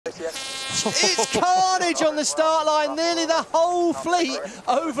It's carnage on the start line, nearly the whole fleet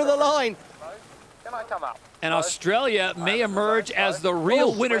over the line. And Australia may emerge as the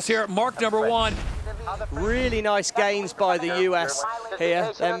real winners here at mark number 1. Really nice gains by the US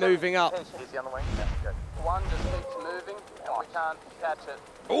here. They're moving up. One just keeps moving and we can't catch it.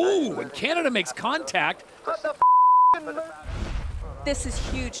 Ooh, and Canada makes contact. This is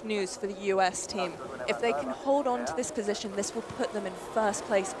huge news for the US team. If they can hold on to this position, this will put them in first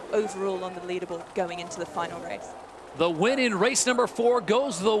place overall on the leaderboard going into the final race. The win in race number 4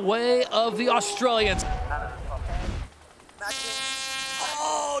 goes the way of the Australians.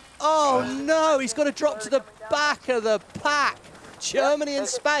 Oh no, he's got to drop to the back of the pack. Germany and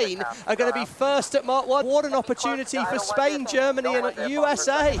Spain are going to be first at Mark 1. What an opportunity for Spain, Germany and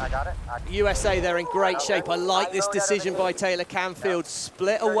USA. USA, they're in great shape. I like this decision by Taylor Canfield.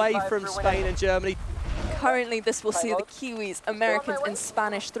 Split away from Spain and Germany. Currently, this will see the Kiwis, Americans and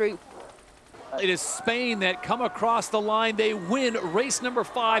Spanish through. It is Spain that come across the line. They win race number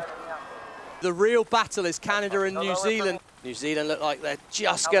 5. The real battle is Canada and New Zealand. New Zealand look like they're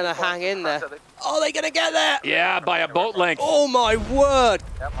just going to hang in there. Oh, they're going to get there. Yeah, by a boat length. Oh, my word.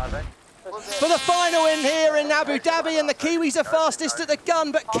 For the final in here in Abu Dhabi, and the Kiwis are fastest at the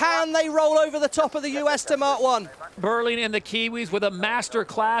gun, but can they roll over the top of the US to Mark 1? Burling and the Kiwis with a master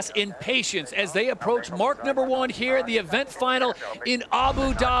class in patience as they approach mark number 1 here at the event final in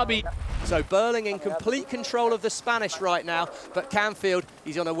Abu Dhabi. So Burling in complete control of the Spanish right now, but Canfield,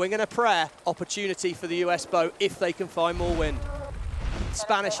 he's on a wing and a prayer. Opportunity for the US boat if they can find more wind.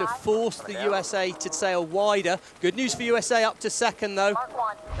 Spanish have forced the USA to sail wider. Good news for USA up to second though.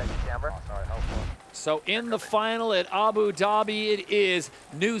 So in the final at Abu Dhabi, it is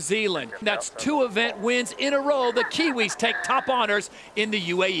New Zealand. That's 2 event wins in a row. The Kiwis take top honors in the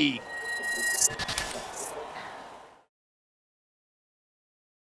UAE.